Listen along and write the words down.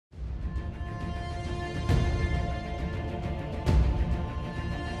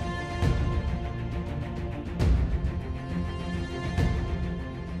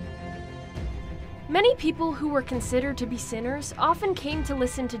Many people who were considered to be sinners often came to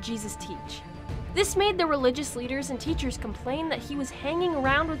listen to Jesus teach. This made the religious leaders and teachers complain that he was hanging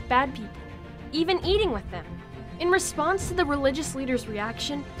around with bad people, even eating with them. In response to the religious leaders'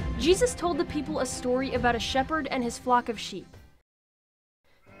 reaction, Jesus told the people a story about a shepherd and his flock of sheep.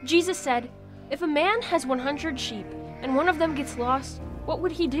 Jesus said, "If a man has 100 sheep and one of them gets lost, what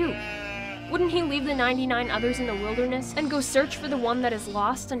would he do? Wouldn't he leave the 99 others in the wilderness and go search for the one that is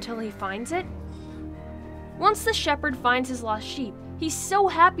lost until he finds it?" Once the shepherd finds his lost sheep, he's so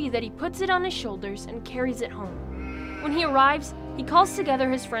happy that he puts it on his shoulders and carries it home. When he arrives, he calls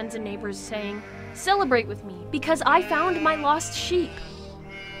together his friends and neighbors, saying, "Celebrate with me, because I found my lost sheep."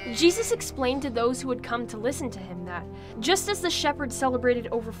 Jesus explained to those who had come to listen to him that, just as the shepherd celebrated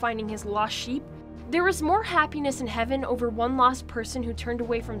over finding his lost sheep, there is more happiness in heaven over one lost person who turned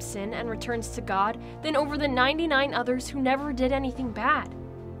away from sin and returns to God than over the 99 others who never did anything bad.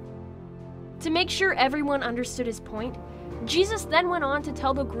 To make sure everyone understood his point, Jesus then went on to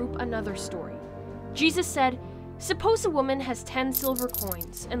tell the group another story. Jesus said, "Suppose a woman has 10 silver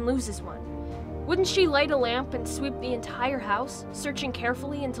coins and loses one. Wouldn't she light a lamp and sweep the entire house, searching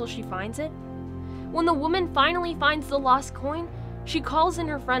carefully until she finds it? When the woman finally finds the lost coin, she calls in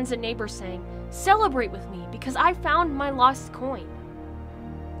her friends and neighbors saying, 'Celebrate with me, because I found my lost coin.'"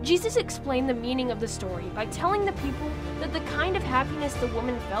 Jesus explained the meaning of the story by telling the people that the kind of happiness the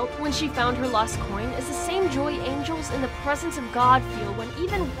woman felt when she found her lost coin is the same joy angels in the presence of God feel when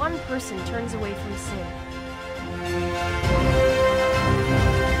even one person turns away from sin.